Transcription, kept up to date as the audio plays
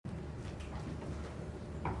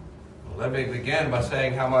Let me begin by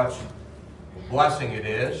saying how much blessing it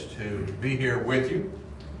is to be here with you.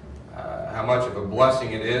 How much of a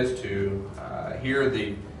blessing it is to hear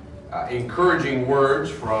the encouraging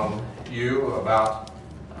words from you about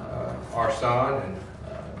our son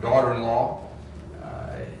and daughter-in-law.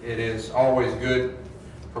 It is always good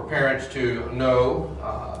for parents to know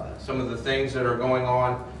some of the things that are going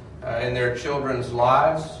on in their children's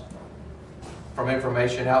lives from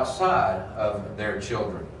information outside of their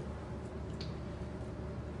children.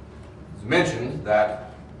 It's mentioned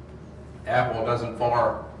that apple doesn't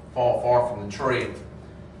fall far from the tree.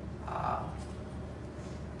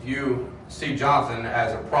 You see Jonathan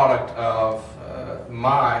as a product of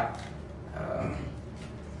my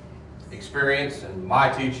experience and my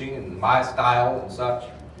teaching and my style and such.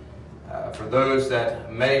 For those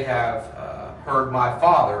that may have heard my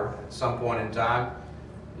father at some point in time,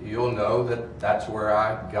 you'll know that that's where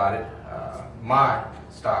I got it, my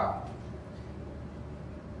style.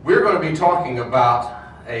 We're going to be talking about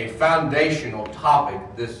a foundational topic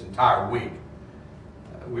this entire week.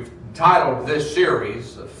 We've titled this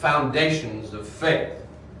series, Foundations of Faith.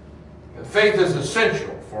 Faith is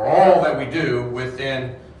essential for all that we do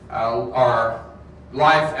within our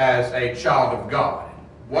life as a child of God.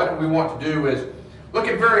 What we want to do is look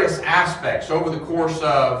at various aspects over the course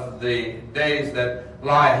of the days that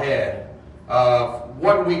lie ahead of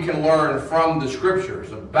what we can learn from the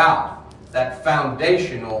Scriptures about that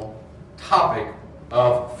foundational topic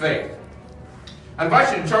of faith. I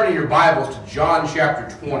invite you to turn in your Bibles to John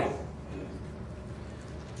chapter 20.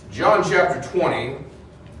 John chapter 20.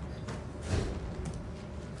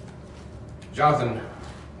 Jonathan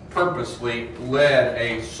purposely led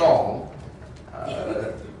a song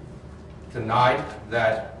tonight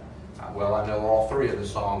that, well, I know all three of the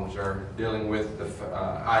songs are dealing with the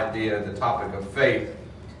idea, the topic of faith.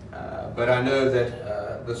 But I know that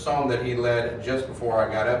the song that he led just before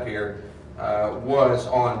I got up here was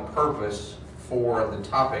on purpose for the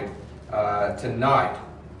topic tonight.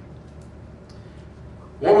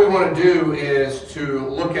 What we want to do is to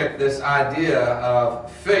look at this idea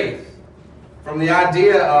of faith from the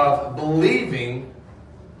idea of believing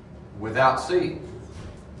without seeing.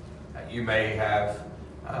 You may have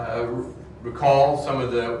recalled some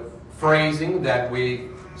of the phrasing that we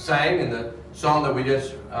sang in the song that we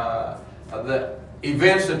just, the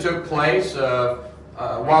events that took place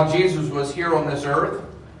while Jesus was here on this earth,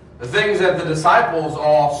 the things that the disciples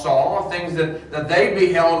all saw, things that they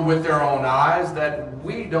beheld with their own eyes that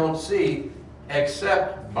we don't see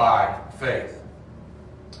except by faith.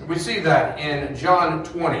 We see that in John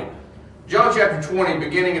 20. John chapter 20,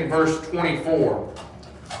 beginning in verse 24.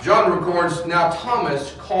 John records, "Now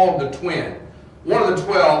Thomas, called the twin, one of the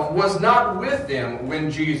 12, was not with them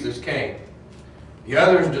when Jesus came. The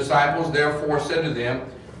other disciples therefore said to them,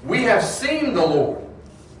 'We have seen the Lord.'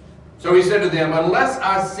 So he said to them, 'Unless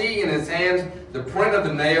I see in his hands the print of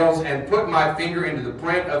the nails, and put my finger into the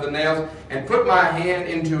print of the nails, and put my hand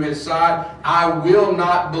into his side, I will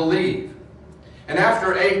not believe.' And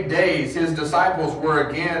after 8 days his disciples were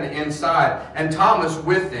again inside, and Thomas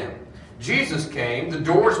with them. Jesus came, the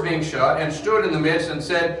doors being shut, and stood in the midst and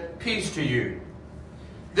said, 'Peace to you.'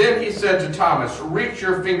 Then he said to Thomas, 'Reach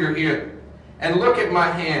your finger here, and look at my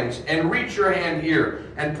hands, and reach your hand here,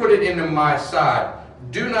 and put it into my side.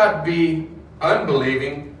 Do not be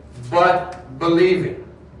unbelieving, but believing.'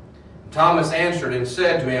 Thomas answered and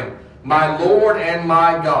said to him, 'My Lord and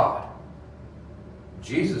my God.'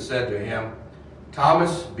 Jesus said to him,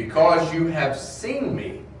 'Thomas, because you have seen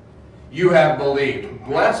me, you have believed.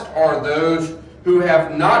 Blessed are those who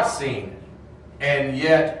have not seen and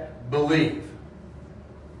yet believe.'"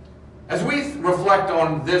 As we reflect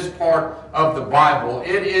on this part of the Bible,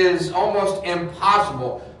 it is almost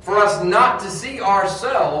impossible for us not to see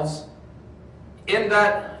ourselves in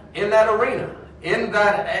that arena, in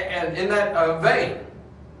that vein.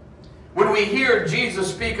 When we hear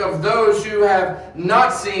Jesus speak of those who have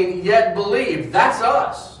not seen yet believed, that's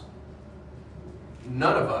us.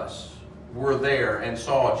 None of us were there and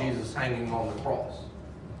saw Jesus hanging on the cross.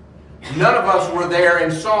 None of us were there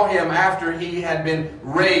and saw him after he had been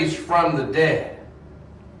raised from the dead.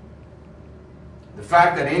 The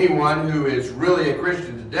fact that anyone who is really a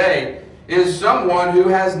Christian today is someone who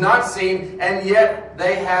has not seen and yet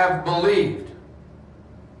they have believed.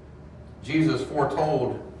 Jesus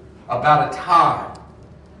foretold about a time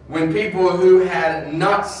when people who had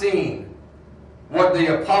not seen what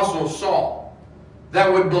the apostles saw,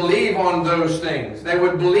 that would believe on those things. They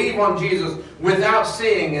would believe on Jesus without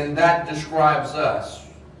seeing, and that describes us.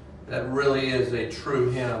 That really is a true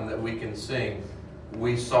hymn that we can sing. "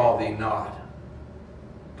 We saw thee not,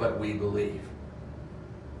 but we believe."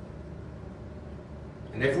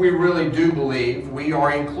 And if we really do believe, we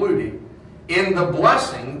are included in the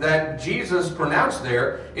blessing that Jesus pronounced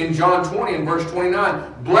there in John 20 and verse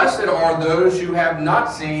 29. Blessed are those who have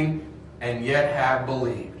not seen and yet have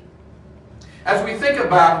believed. As we think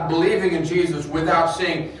about believing in Jesus without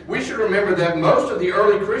seeing, we should remember that most of the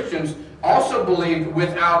early Christians also believed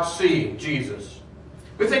without seeing Jesus.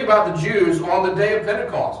 We think about the Jews on the day of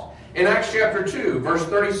Pentecost in Acts chapter 2, verse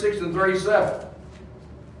 36 and 37.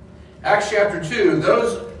 Acts chapter 2,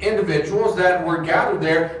 those individuals that were gathered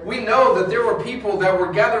there, we know that there were people that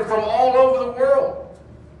were gathered from all over the world.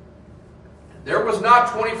 There was not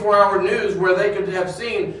 24-hour news where they could have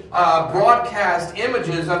seen broadcast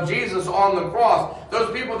images of Jesus on the cross.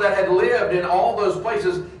 Those people that had lived in all those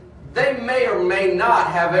places, they may or may not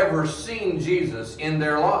have ever seen Jesus in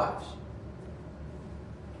their lives.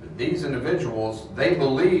 But these individuals, they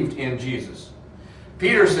believed in Jesus.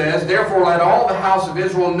 Peter says, therefore let all the house of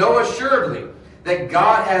Israel know assuredly that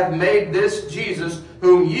God hath made this Jesus,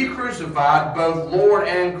 whom ye crucified, both Lord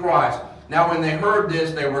and Christ. Now when they heard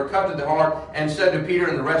this, they were cut to the heart, and said to Peter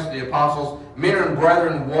and the rest of the apostles, Men and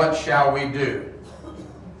brethren, what shall we do?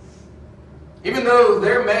 Even though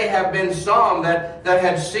there may have been some that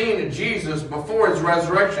had seen Jesus before his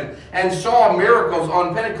resurrection and saw miracles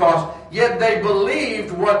on Pentecost, yet they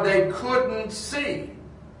believed what they couldn't see.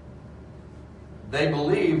 They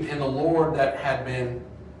believed in the Lord that had been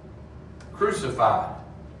crucified,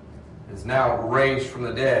 is now raised from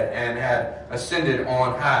the dead, and had ascended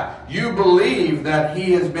on high. You believe that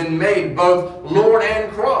he has been made both Lord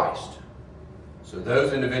and Christ. So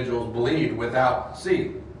those individuals believed without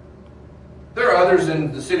seeing. There are others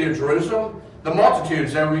in the city of Jerusalem, the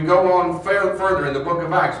multitudes, and we go on further in the book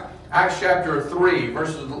of Acts. Acts chapter 3,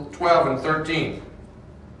 verses 12 and 13.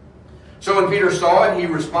 So when Peter saw it, he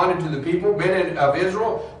responded to the people, Men of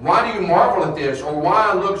Israel, why do you marvel at this? Or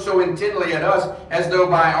why look so intently at us, as though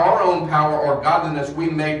by our own power or godliness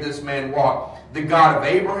we made this man walk? The God of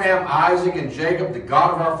Abraham, Isaac, and Jacob, the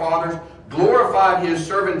God of our fathers, glorified his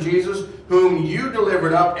servant Jesus, whom you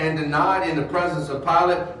delivered up and denied in the presence of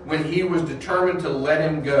Pilate when he was determined to let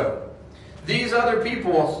him go. These other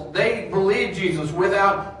people, they believed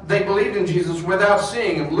in Jesus without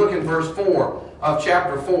seeing. And look in verse 4 of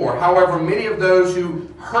chapter 4. However, many of those who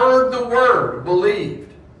heard the word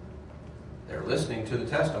believed. They're listening to the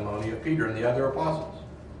testimony of Peter and the other apostles.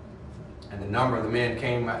 And the number of the men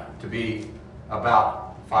came to be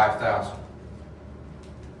about 5,000.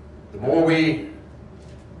 The more we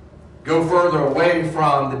go further away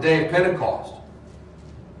from the day of Pentecost,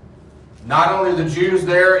 not only the Jews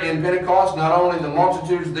there in Pentecost, not only the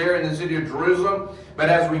multitudes there in the city of Jerusalem, but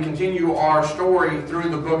as we continue our story through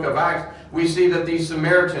the book of Acts, we see that these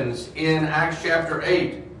Samaritans in Acts chapter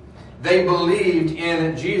 8, they believed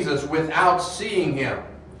in Jesus without seeing him.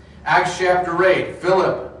 Acts chapter 8,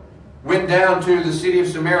 Philip went down to the city of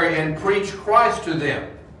Samaria and preached Christ to them.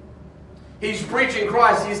 He's preaching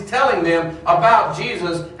Christ. He's telling them about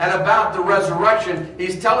Jesus and about the resurrection.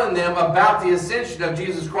 He's telling them about the ascension of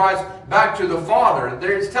Jesus Christ back to the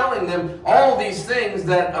Father. He's telling them all these things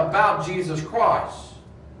that about Jesus Christ.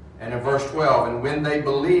 And in verse 12, and when they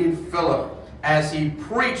believed Philip as he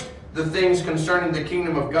preached the things concerning the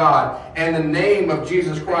kingdom of God and the name of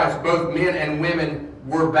Jesus Christ, both men and women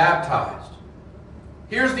were baptized.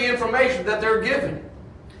 Here's the information that they're given.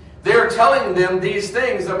 They're telling them these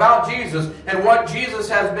things about Jesus and what Jesus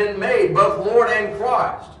has been made, both Lord and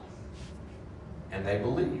Christ. And they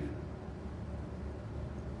believe.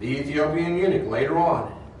 The Ethiopian eunuch later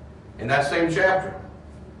on in that same chapter,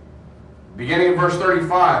 beginning in verse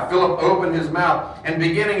 35, Philip opened his mouth and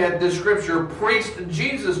beginning at this scripture preached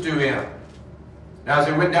Jesus to him. Now as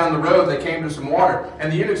they went down the road, they came to some water.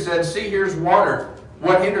 And the eunuch said, See, here's water.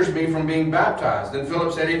 What hinders me from being baptized? Then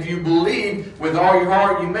Philip said, If you believe with all your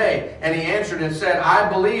heart, you may. And he answered and said, I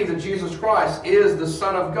believe that Jesus Christ is the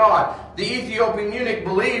Son of God. The Ethiopian eunuch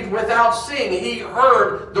believed without seeing. He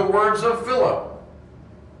heard the words of Philip.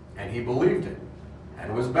 And he believed it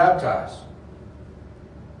and was baptized.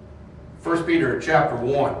 1 Peter chapter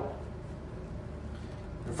 1.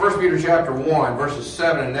 In 1 Peter chapter 1, verses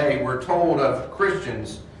 7 and 8, we're told of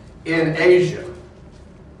Christians in Asia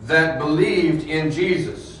that believed in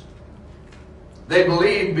Jesus. They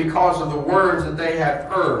believed because of the words that they had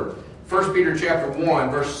heard. 1 Peter chapter 1,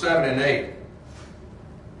 verse 7 and 8.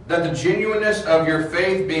 That the genuineness of your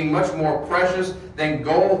faith, being much more precious than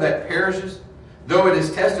gold that perishes, though it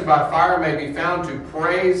is tested by fire, may be found to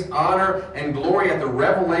praise, honor, and glory at the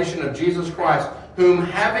revelation of Jesus Christ, whom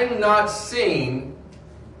having not seen,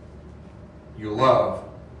 you love.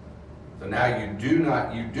 So now you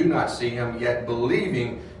do not see him, yet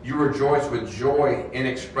believing you rejoice with joy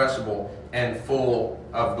inexpressible and full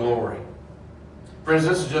of glory. Friends,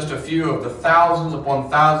 this is just a few of the thousands upon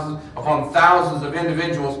thousands of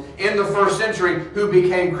individuals in the first century who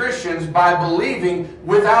became Christians by believing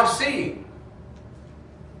without seeing.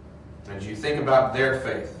 As you think about their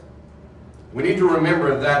faith, we need to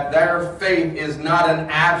remember that their faith is not an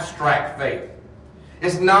abstract faith.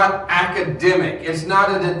 It's not academic. It's not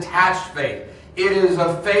a detached faith. It is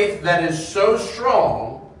a faith that is so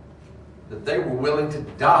strong that they were willing to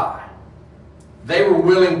die. They were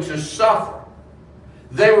willing to suffer.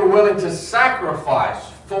 They were willing to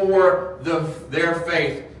sacrifice for their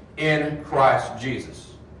faith in Christ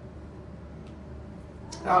Jesus.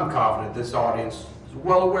 Now, I'm confident this audience is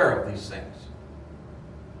well aware of these things.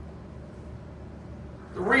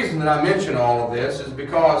 The reason that I mention all of this is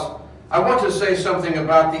because I want to say something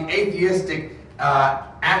about the atheistic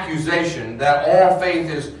accusation that all faith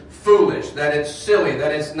is foolish, that it's silly,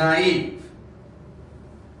 that it's naive.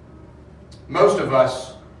 Most of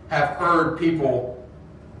us have heard people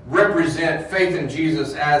represent faith in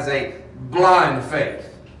Jesus as a blind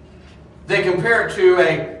faith. They compare it to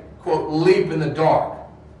a, quote, leap in the dark.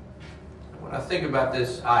 When I think about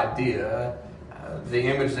this idea, the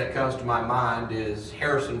image that comes to my mind is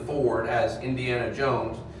Harrison Ford as Indiana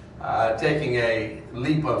Jones taking a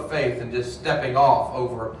leap of faith and just stepping off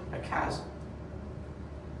over a chasm.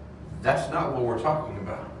 That's not what we're talking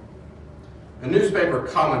about. A newspaper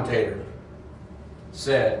commentator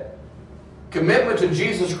said, commitment to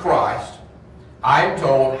Jesus Christ, I am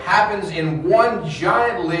told, happens in one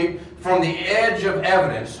giant leap from the edge of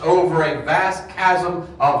evidence over a vast chasm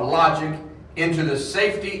of logic into the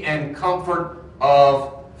safety and comfort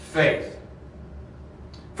of faith.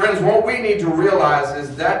 Friends, what we need to realize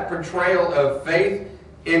is that portrayal of faith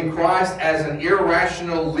in Christ as an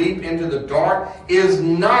irrational leap into the dark is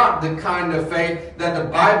not the kind of faith that the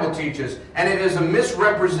Bible teaches, and it is a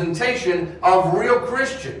misrepresentation of real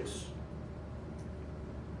Christians.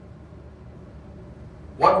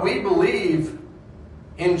 What we believe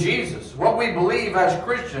in Jesus, what we believe as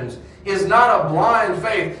Christians, is not a blind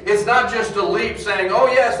faith. It's not just a leap saying, oh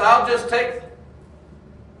yes, I'll just take.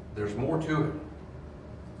 There's more to it.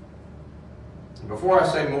 Before I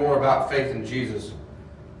say more about faith in Jesus,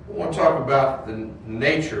 I want to talk about the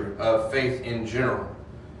nature of faith in general.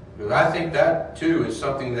 Because I think that too is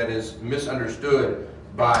something that is misunderstood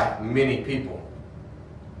by many people.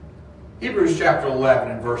 Hebrews chapter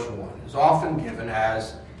 11 and verse 1 is often given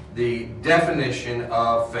as the definition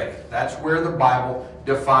of faith. That's where the Bible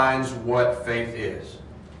defines what faith is.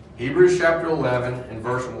 Hebrews chapter 11 and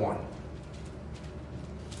verse 1.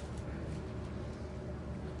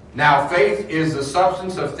 Now faith is the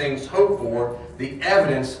substance of things hoped for, the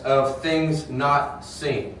evidence of things not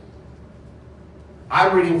seen.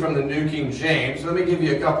 I'm reading from the New King James. Let me give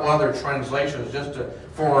you a couple other translations just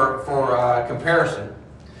for comparison.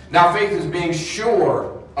 Now faith is being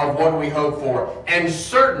sure of what we hope for and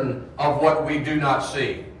certain of what we do not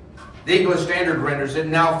see. The English Standard renders it,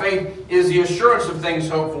 now faith is the assurance of things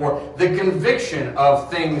hoped for, the conviction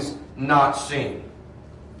of things not seen.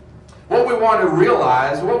 What we want to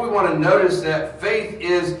realize, what we want to notice, that faith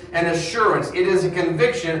is an assurance. It is a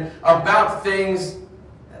conviction about things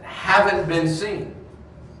that haven't been seen.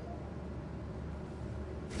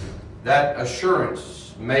 That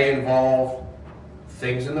assurance may involve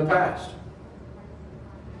things in the past.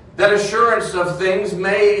 That assurance of things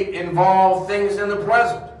may involve things in the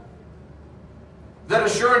present. That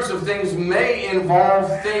assurance of things may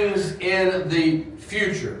involve things in the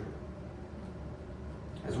future.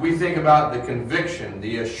 As we think about the conviction,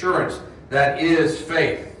 the assurance that is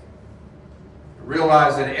faith,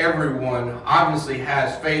 realize that everyone obviously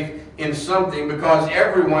has faith in something because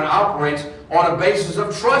everyone operates on a basis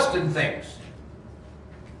of trust in things.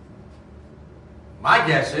 My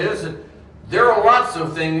guess is that there are lots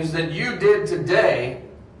of things that you did today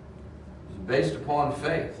based upon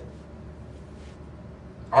faith.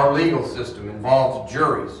 Our legal system involves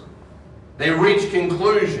juries. They reach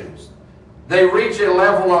conclusions. They reach a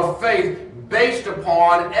level of faith based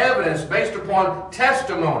upon evidence, based upon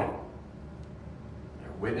testimony. There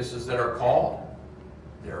are witnesses that are called.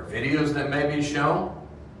 There are videos that may be shown.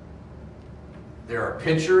 There are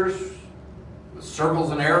pictures with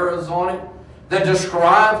circles and arrows on it that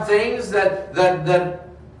describe things that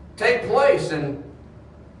take place, and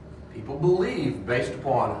people believe based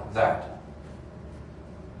upon that.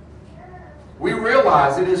 We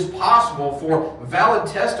realize it is possible for valid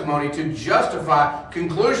testimony to justify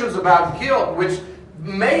conclusions about guilt, which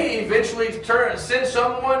may eventually send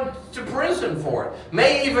someone to prison for it,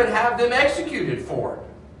 may even have them executed for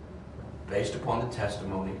it, based upon the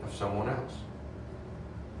testimony of someone else.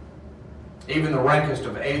 Even the rankest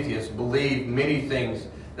of atheists believe many things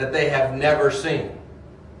that they have never seen.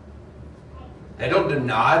 They don't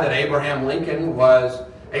deny that Abraham Lincoln was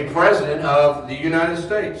a president of the United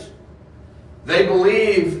States. They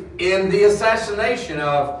believe in the assassination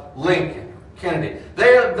of Lincoln, Kennedy.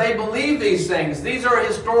 They believe these things. These are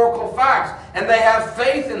historical facts, and they have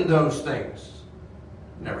faith in those things.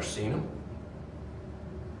 Never seen them.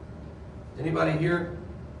 Anybody here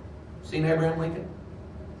seen Abraham Lincoln?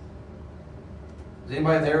 Is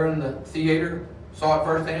anybody there in the theater saw it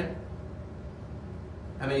firsthand?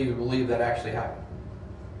 How many of you believe that actually happened?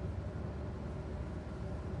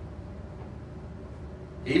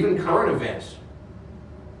 Even current events.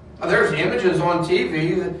 There's images on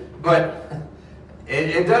TV, but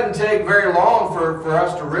it doesn't take very long for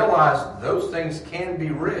us to realize those things can be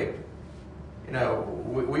rigged. You know,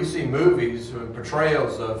 we see movies with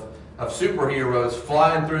portrayals of superheroes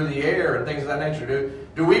flying through the air and things of that nature.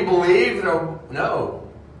 Do we believe? No.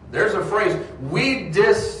 There's a phrase.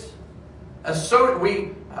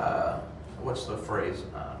 What's the phrase?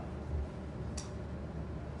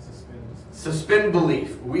 Suspend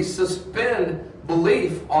belief. We suspend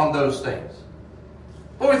belief on those things.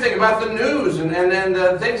 What do we think about the news and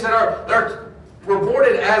the things that are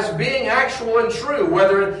reported as being actual and true?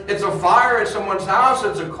 Whether it's a fire at someone's house,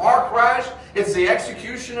 it's a car crash, it's the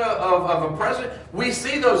execution of a president. We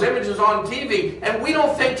see those images on TV and we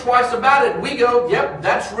don't think twice about it. We go, yep,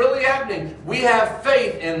 that's really happening. We have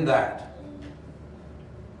faith in that.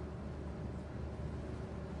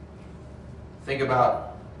 Think about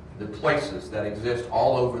the places that exist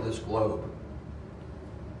all over this globe.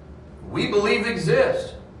 We believe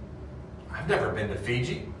exist. I've never been to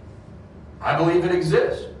Fiji. I believe it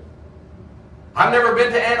exists. I've never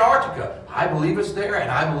been to Antarctica. I believe it's there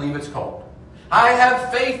and I believe it's cold. I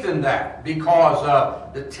have faith in that because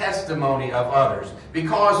of the testimony of others,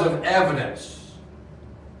 because of evidence.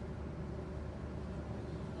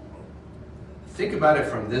 Think about it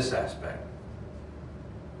from this aspect.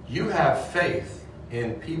 You have faith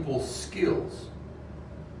in people's skills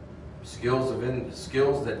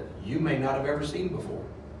that you may not have ever seen before.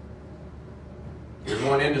 You're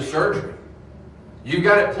going into surgery. You've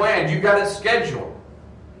got it planned. You've got it scheduled.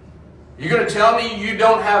 You're going to tell me you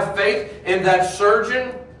don't have faith in that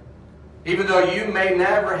surgeon, even though you may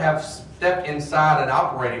never have stepped inside an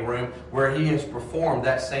operating room where he has performed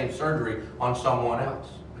that same surgery on someone else.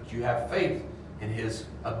 But you have faith in his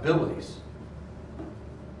abilities.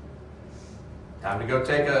 Time to go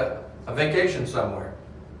take a vacation somewhere.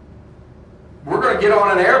 We're going to get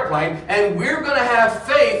on an airplane and we're going to have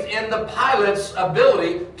faith in the pilot's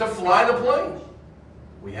ability to fly the plane.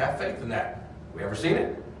 We have faith in that. We ever seen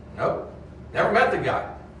it? Nope. Never met the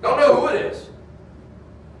guy. Don't know who it is.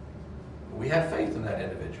 We have faith in that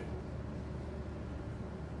individual.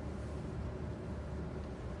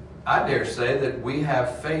 I dare say that we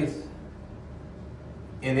have faith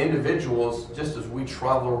in individuals just as we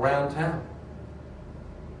travel around town.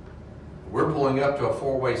 We're pulling up to a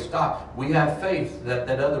four-way stop. We have faith that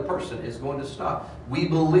that other person is going to stop. We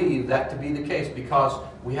believe that to be the case because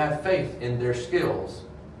we have faith in their skills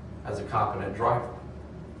as a competent driver.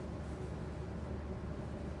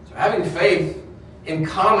 So having faith in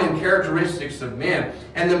common characteristics of men,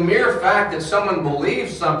 and the mere fact that someone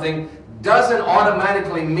believes something doesn't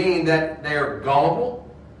automatically mean that they're gullible.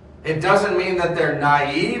 It doesn't mean that they're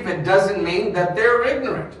naive. It doesn't mean that they're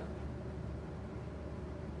ignorant.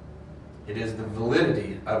 It is the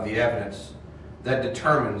validity of the evidence that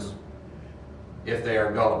determines if they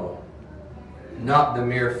are gullible, not the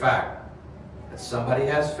mere fact that somebody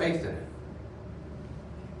has faith in it.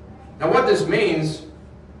 Now what this means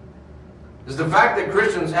is the fact that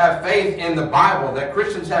Christians have faith in the Bible, that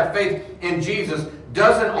Christians have faith in Jesus,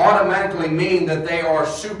 doesn't automatically mean that they are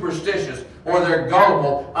superstitious or they're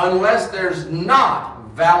gullible unless there's not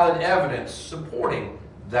valid evidence supporting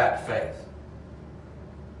that faith.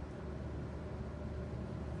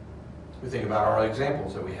 We think about our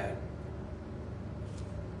examples that we had.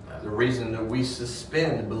 The reason that we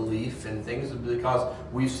suspend belief in things is because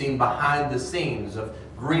we've seen behind the scenes of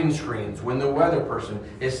green screens when the weather person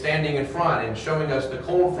is standing in front and showing us the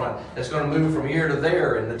cold front that's going to move from here to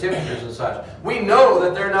there and the temperatures and such. We know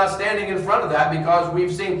that they're not standing in front of that because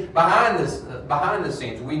we've seen behind the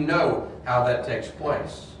scenes. We know how that takes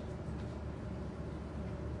place.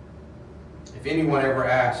 If anyone ever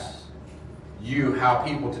asks you how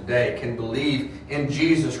people today can believe in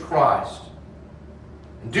Jesus Christ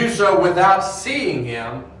and do so without seeing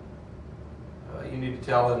Him, you need to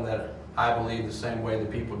tell them that I believe the same way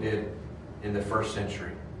that people did in the first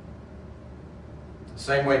century. The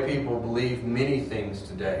same way people believe many things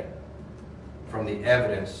today. from the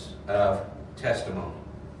evidence of testimony.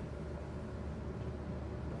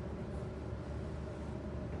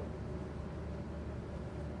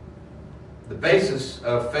 The basis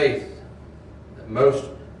of faith that most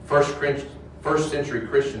first century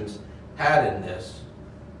Christians had in this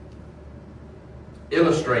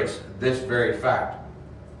illustrates this very fact.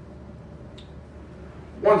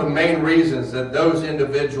 One of the main reasons that those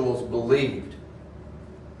individuals believed,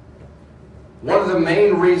 one of the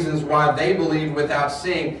main reasons why they believed without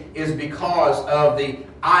seeing, is because of the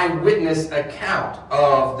eyewitness account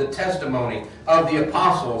of the testimony of the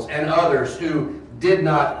apostles and others who did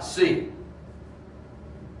not see.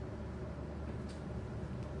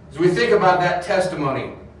 As we think about that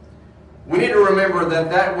testimony, we need to remember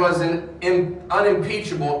that that was an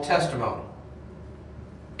unimpeachable testimony.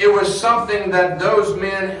 It was something that those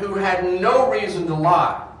men who had no reason to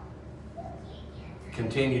lie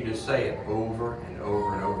continued to say it over and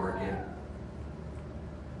over and over again.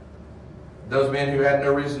 Those men who had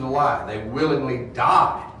no reason to lie, they willingly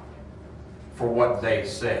died for what they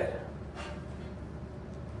said.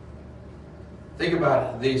 Think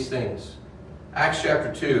about these things. Acts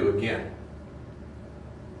chapter 2 again.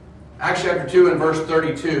 Acts chapter 2 and verse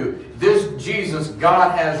 32. This Jesus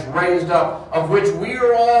God has raised up, of which we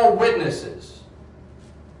are all witnesses.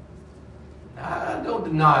 I don't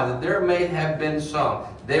deny that there may have been some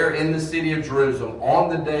there in the city of Jerusalem on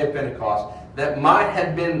the day of Pentecost that might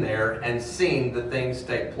have been there and seen the things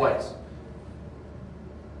take place.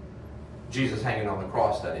 Jesus hanging on the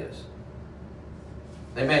cross, that is.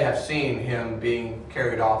 They may have seen him being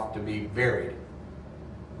carried off to be buried.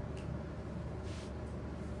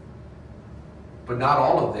 But not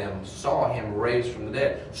all of them saw him raised from the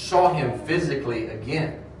dead, saw him physically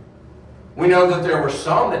again. We know that there were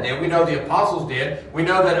some that did. We know the apostles did. We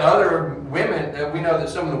know that other women, we know that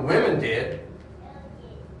some of the women did.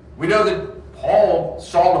 We know that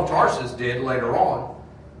Saul of Tarsus did later on.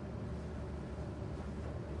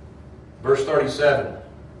 Verse 37.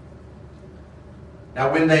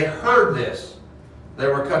 Now when they heard this, they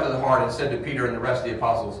were cut to the heart and said to Peter and the rest of the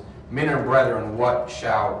apostles, "Men and brethren, what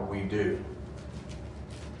shall we do?"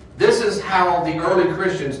 This is how the early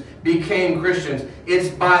Christians became Christians. It's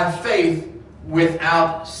by faith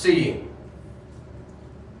without seeing.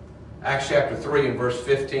 Acts chapter 3 and verse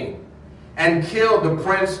 15. And killed the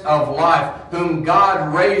Prince of Life, whom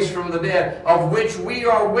God raised from the dead, of which we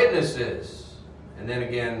are witnesses. And then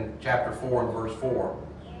again, chapter 4 and verse 4.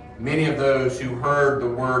 Many of those who heard the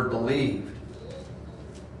word believed.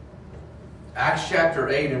 Acts chapter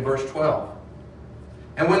 8 and verse 12.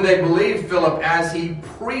 And when they believed Philip as he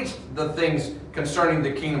preached the things concerning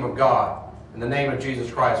the kingdom of God, in the name of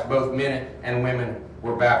Jesus Christ, both men and women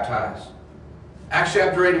were baptized. Acts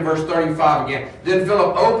chapter 8 and verse 35 again. Then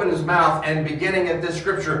Philip opened his mouth and, beginning at this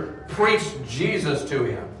scripture, preached Jesus to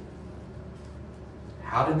him.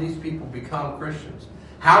 How did these people become Christians?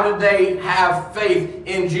 How did they have faith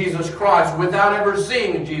in Jesus Christ without ever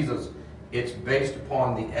seeing Jesus? It's based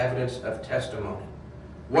upon the evidence of testimony.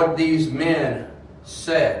 What these men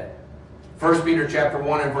said. 1 Peter chapter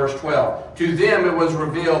 1 and verse 12. To them it was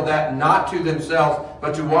revealed that not to themselves,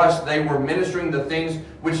 but to us they were ministering the things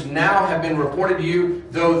which now have been reported to you,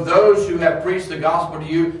 though those who have preached the gospel to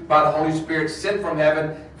you by the Holy Spirit sent from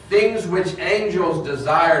heaven, things which angels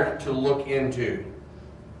desired to look into.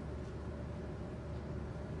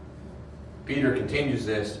 Peter continues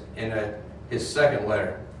this in his second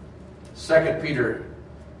letter. 2 Peter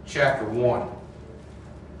chapter 1.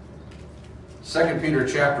 2 Peter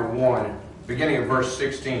chapter 1, beginning of verse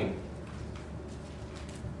 16.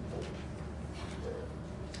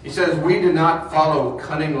 He says, "We did not follow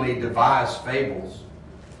cunningly devised fables,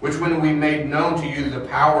 which when we made known to you the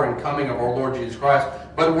power and coming of our Lord Jesus Christ,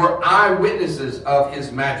 but were eyewitnesses of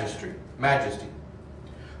his majesty.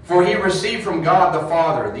 For he received from God the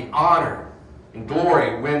Father the honor and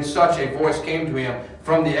glory when such a voice came to him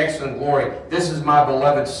from the excellent glory, 'This is my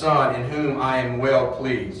beloved Son, in whom I am well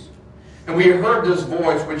pleased.' And we heard this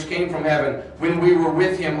voice which came from heaven when we were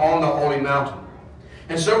with him on the holy mountain.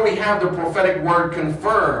 And so we have the prophetic word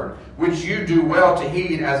confirmed, which you do well to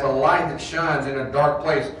heed as a light that shines in a dark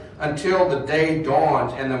place until the day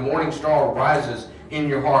dawns and the morning star rises in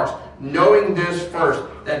your hearts. Knowing this first,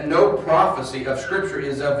 that no prophecy of Scripture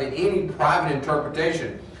is of any private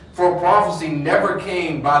interpretation. For prophecy never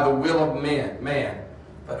came by the will of man,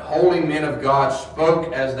 but holy men of God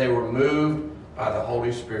spoke as they were moved by the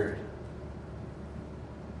Holy Spirit."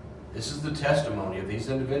 This is the testimony of these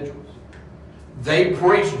individuals. They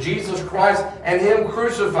preached Jesus Christ and him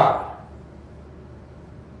crucified.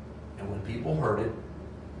 And when people heard it,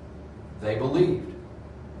 they believed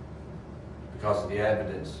because of the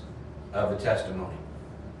evidence of the testimony.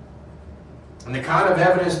 And the kind of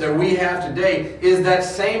evidence that we have today is that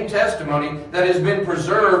same testimony that has been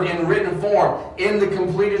preserved in written form in the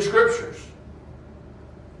completed Scriptures.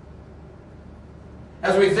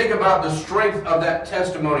 As we think about the strength of that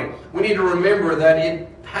testimony, we need to remember that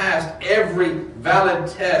it passed every valid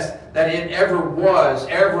test that it ever was,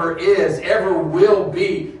 ever is, ever will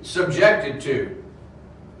be subjected to.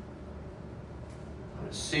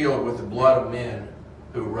 It's sealed with the blood of men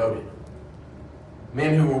who wrote it.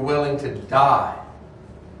 Men who were willing to die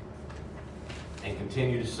and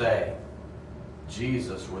continue to say,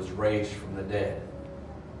 Jesus was raised from the dead.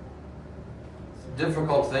 It's a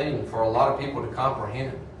difficult thing for a lot of people to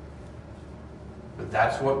comprehend. But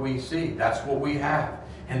that's what we see. That's what we have.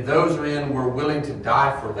 And those men were willing to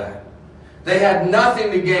die for that. They had nothing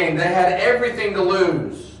to gain. They had everything to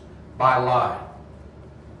lose by lying.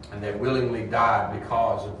 And they willingly died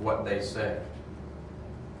because of what they said.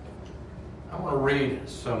 I want to read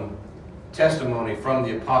some testimony from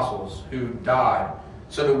the apostles who died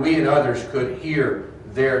so that we and others could hear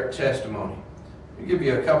their testimony. I'll give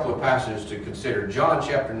you a couple of passages to consider. John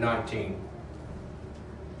chapter 19.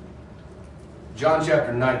 John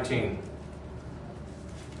chapter 19.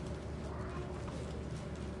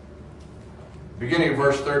 Beginning of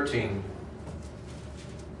verse 13.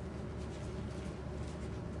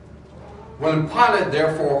 When Pilate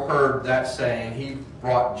therefore heard that saying, he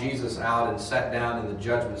brought Jesus out and sat down in the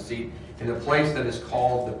judgment seat in the place that is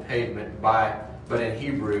called the pavement, but in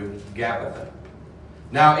Hebrew, Gabbatha.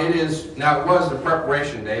 Now it was the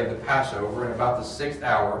preparation day of the Passover, and about the 6th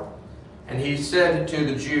hour, and he said to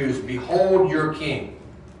the Jews, Behold your king.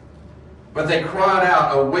 But they cried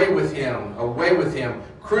out, Away with him,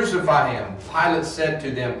 crucify him. Pilate said to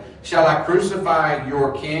them, Shall I crucify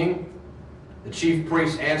your king? The chief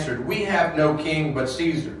priests answered, We have no king but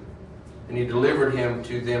Caesar. And he delivered him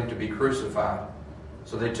to them to be crucified.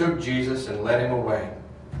 So they took Jesus and led him away.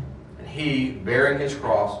 And he, bearing his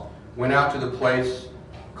cross, went out to the place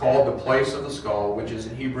called the place of the skull, which is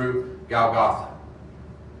in Hebrew Golgotha,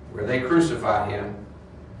 where they crucified him,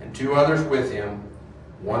 and 2 others with him,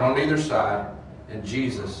 one on either side, and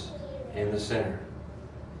Jesus in the center.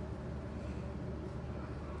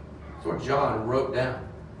 That's what John wrote down,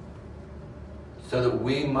 so that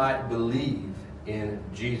we might believe in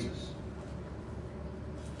Jesus.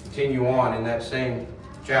 Continue on in that same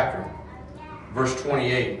chapter, verse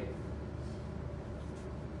 28.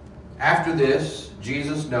 After this,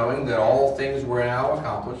 Jesus, knowing that all things were now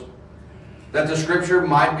accomplished, that the scripture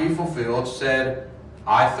might be fulfilled, said,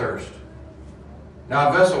 I thirst. Now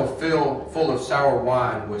a vessel full of sour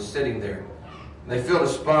wine was sitting there. They filled a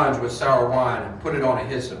sponge with sour wine and put it on a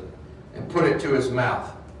hyssop and put it to his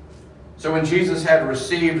mouth. So when Jesus had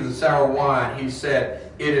received the sour wine, he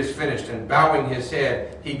said, It is finished. And bowing his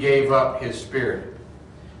head, he gave up his spirit.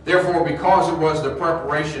 Therefore, because it was the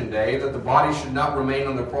preparation day, that the body should not remain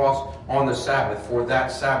on the cross on the Sabbath, for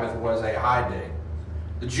that Sabbath was a high day,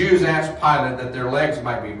 the Jews asked Pilate that their legs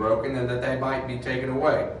might be broken and that they might be taken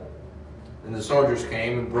away. Then the soldiers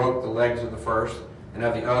came and broke the legs of the first and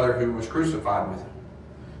of the other who was crucified with him.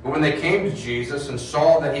 But when they came to Jesus and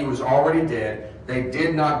saw that he was already dead, they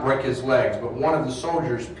did not break his legs, but one of the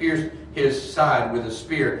soldiers pierced his side with a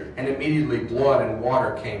spear, and immediately blood and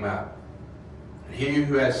water came out. And he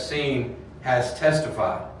who has seen has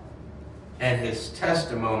testified, and his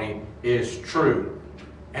testimony is true.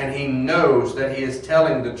 And he knows that he is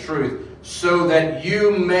telling the truth, so that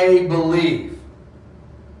you may believe.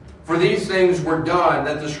 For these things were done,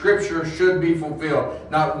 that the scripture should be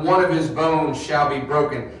fulfilled. Not one of his bones shall be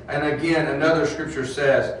broken. And again, another scripture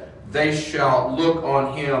says, they shall look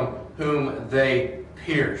on him whom they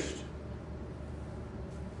pierced.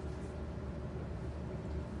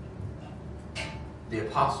 The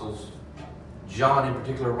apostles, John in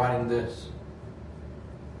particular, writing this.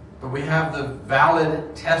 But we have the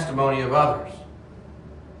valid testimony of others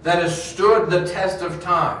that has stood the test of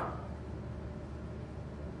time.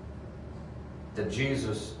 That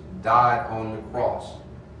Jesus died on the cross.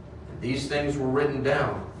 And these things were written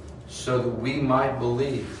down so that we might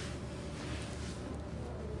believe.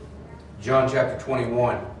 John chapter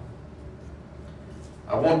 21.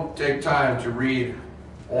 I won't take time to read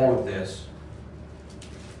all of this.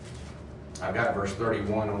 I've got verse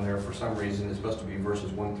 31 on there for some reason. It's supposed to be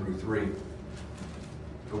verses 1 through 3.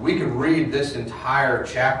 But we could read this entire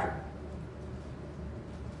chapter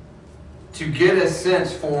to get a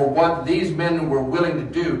sense for what these men were willing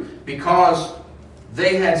to do, because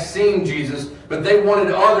they had seen Jesus, but they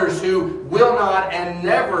wanted others who will not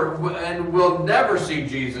and will never see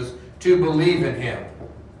Jesus to believe in him.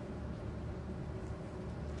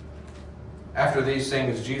 After these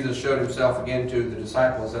things, Jesus showed himself again to the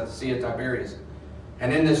disciples at the Sea of Tiberias.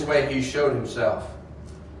 And in this way he showed himself.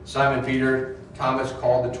 Simon Peter, Thomas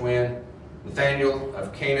called the twin, Nathanael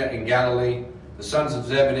of Cana in Galilee, the sons of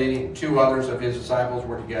Zebedee, and 2 others of his disciples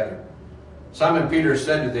were together. Simon Peter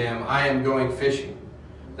said to them, I am going fishing.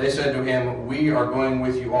 They said to him, we are going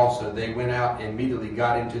with you also. They went out and immediately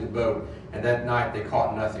got into the boat, and that night they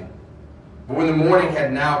caught nothing. But when the morning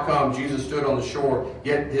had now come, Jesus stood on the shore,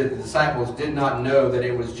 yet the disciples did not know that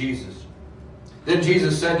it was Jesus. Then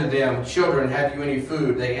Jesus said to them, children, have you any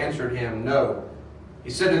food? They answered him, no. He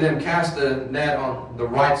said to them, cast the net on the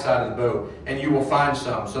right side of the boat, and you will find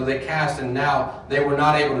some. So they cast, and now they were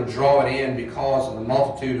not able to draw it in because of the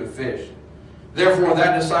multitude of fish. Therefore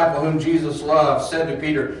that disciple whom Jesus loved said to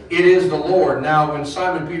Peter, it is the Lord. Now when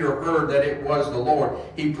Simon Peter heard that it was the Lord,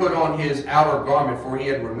 he put on his outer garment, for he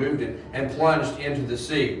had removed it, and plunged into the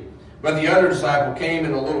sea. But the other disciple came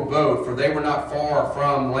in a little boat, for they were not far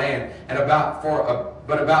from land, and about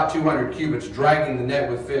 200 cubits, dragging the net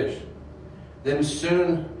with fish. Then as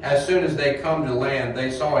soon as they come to land, they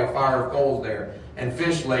saw a fire of coals there, and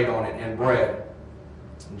fish laid on it, and bread.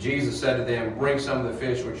 And Jesus said to them, bring some of the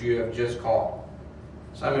fish which you have just caught.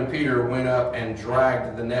 Simon Peter went up and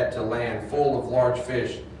dragged the net to land, full of large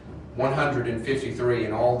fish, 153,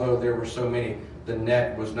 and although there were so many, the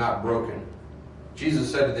net was not broken.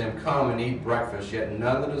 Jesus said to them, come and eat breakfast. Yet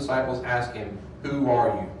none of the disciples asked him, who are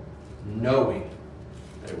you? Knowing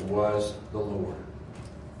that it was the Lord.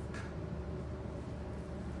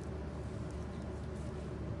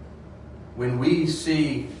 When we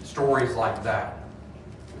see stories like that,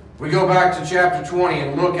 we go back to chapter 20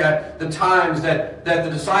 and look at the times that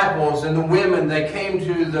the disciples and the women, they came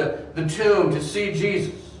to the tomb to see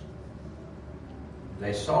Jesus.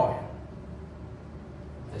 They saw him.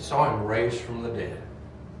 They saw him raised from the dead.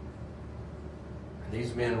 And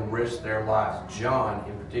these men risked their lives. John,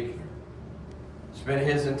 in particular, spent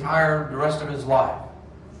the rest of his life,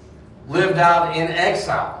 lived out in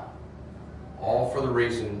exile, all for the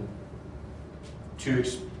reason to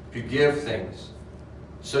give things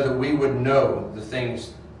so that we would know the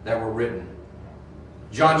things that were written.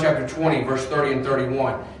 John chapter 20, verse 30 and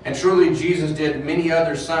 31. And truly Jesus did many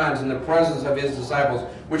other signs in the presence of his disciples,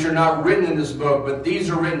 which are not written in this book, but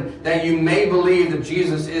these are written that you may believe that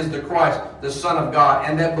Jesus is the Christ, the Son of God,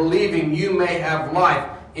 and that believing you may have life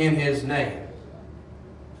in his name.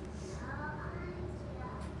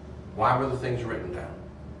 Why were the things written down?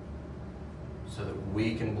 So that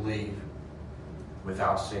we can believe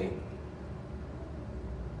without seeing.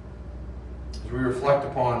 As we reflect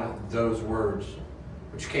upon those words,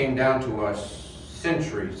 which came down to us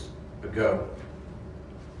centuries ago,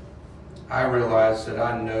 I realize that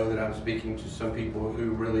I know that I'm speaking to some people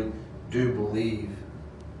who really do believe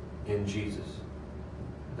in Jesus.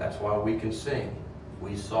 That's why we can sing,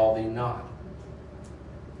 we saw thee not,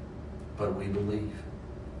 but we believe.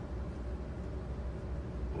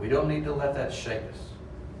 We don't need to let that shake us.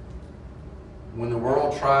 When the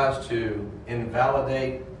world tries to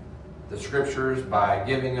invalidate the Scriptures by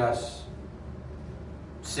giving us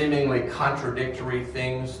seemingly contradictory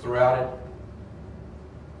things throughout it,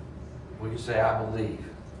 we can say, I believe,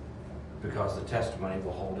 because the testimony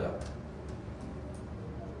will hold up.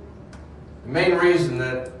 The main reason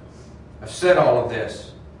that I've said all of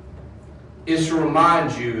this is to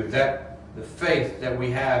remind you that the faith that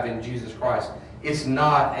we have in Jesus Christ, it's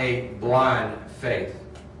not a blind faith.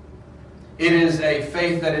 It is a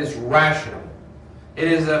faith that is rational. It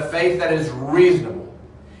is a faith that is reasonable.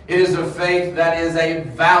 It is a faith that is a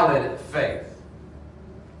valid faith.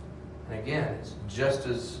 And again, it's just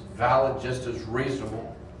as valid, just as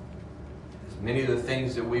reasonable as many of the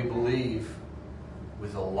things that we believe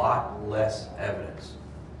with a lot less evidence.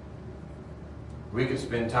 We could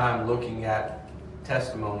spend time looking at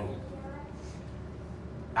testimony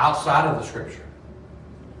outside of the Scripture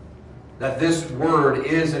that this Word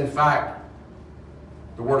is in fact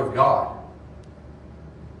the Word of God.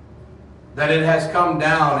 That it has come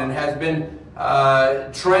down and has been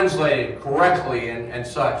translated correctly and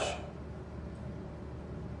such.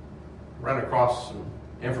 Run across some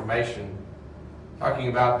information talking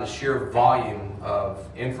about the sheer volume of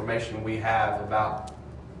information we have about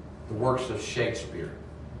the works of Shakespeare.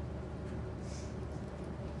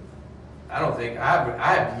 I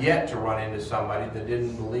have yet to run into somebody that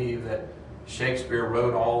didn't believe that Shakespeare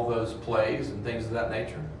wrote all those plays and things of that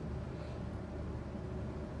nature.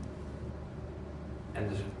 And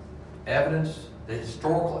the evidence, the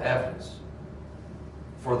historical evidence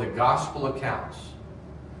for the gospel accounts,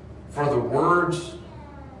 for the words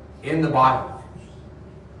in the Bible,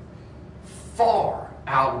 far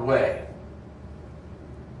outweigh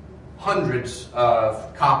hundreds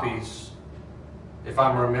of copies, if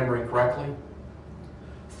I'm remembering correctly.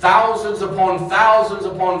 Thousands upon thousands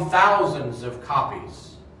upon thousands of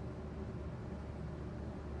copies.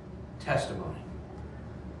 Testimony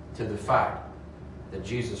to the fact that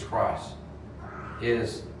Jesus Christ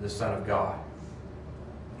is the Son of God.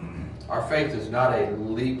 Our faith is not a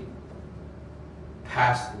leap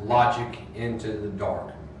past logic into the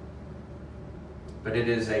dark, but it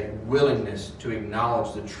is a willingness to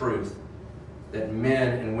acknowledge the truth that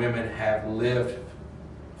men and women have lived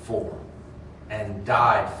for and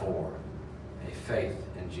died for, a faith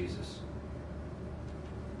in Jesus.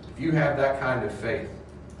 If you have that kind of faith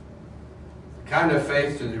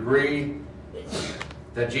to the degree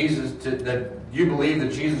that that you believe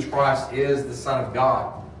that Jesus Christ is the Son of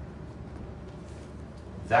God,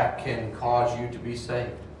 that can cause you to be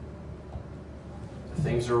saved. The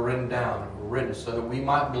things that are written down were written so that we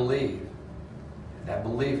might believe, and that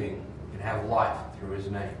believing can have life through His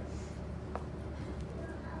name.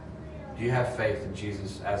 Do you have faith in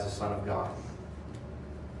Jesus as the Son of God?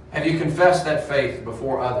 Have you confessed that faith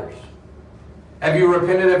before others? Have you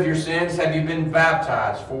repented of your sins? Have you been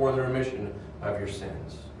baptized for the remission of your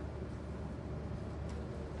sins?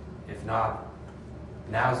 If not,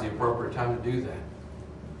 now is the appropriate time to do that.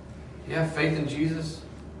 Do you have faith in Jesus?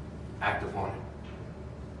 Act upon it.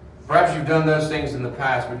 Perhaps you've done those things in the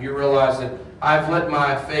past, but you realize that I've let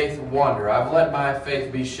my faith wander. I've let my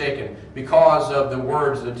faith be shaken because of the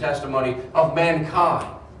words, the testimony of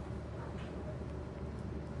mankind.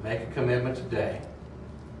 Make a commitment today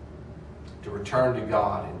to return to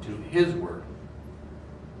God and to His Word,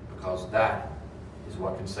 because that is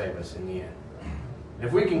what can save us in the end. And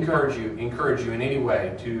if we can encourage you in any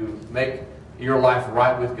way to make your life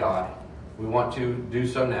right with God, we want to do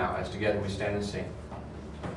so now as together we stand and sing.